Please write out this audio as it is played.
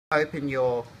Open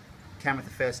your camera the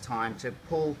first time. To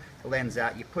pull the lens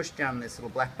out, you push down this little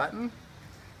black button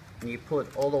and you pull it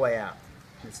all the way out.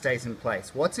 It stays in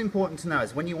place. What's important to know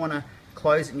is when you want to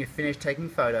close it and you're finished taking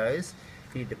photos,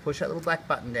 you need to push that little black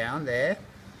button down there,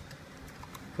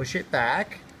 push it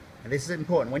back, and this is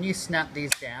important. When you snap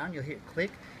these down, you'll hit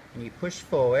click and you push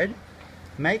forward.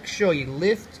 Make sure you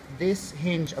lift this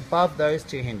hinge above those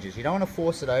two hinges. You don't want to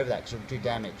force it over that because you'll do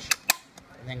damage.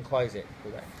 And then close it.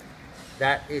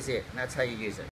 That is it. That's how you use it.